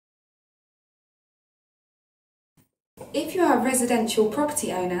If you are a residential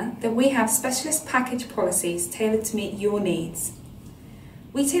property owner, then we have specialist package policies tailored to meet your needs.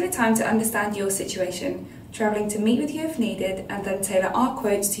 We take the time to understand your situation, travelling to meet with you if needed, and then tailor our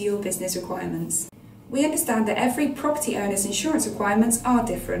quotes to your business requirements. We understand that every property owner's insurance requirements are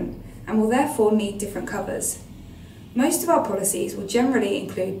different and will therefore need different covers. Most of our policies will generally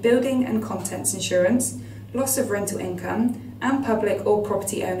include building and contents insurance, loss of rental income, and public or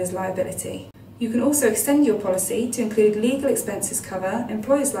property owner's liability. You can also extend your policy to include legal expenses cover,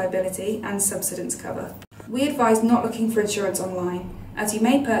 employer's liability, and subsidence cover. We advise not looking for insurance online, as you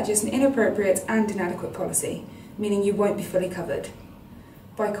may purchase an inappropriate and inadequate policy, meaning you won't be fully covered.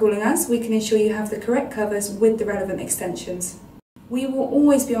 By calling us, we can ensure you have the correct covers with the relevant extensions. We will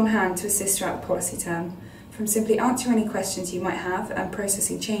always be on hand to assist throughout the policy term, from simply answering any questions you might have and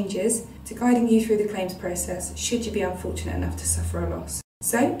processing changes, to guiding you through the claims process should you be unfortunate enough to suffer a loss.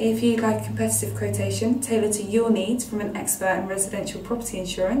 So, if you'd like a competitive quotation tailored to your needs from an expert in residential property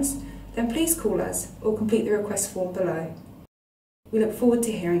insurance, then please call us or complete the request form below. We look forward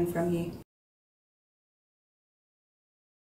to hearing from you.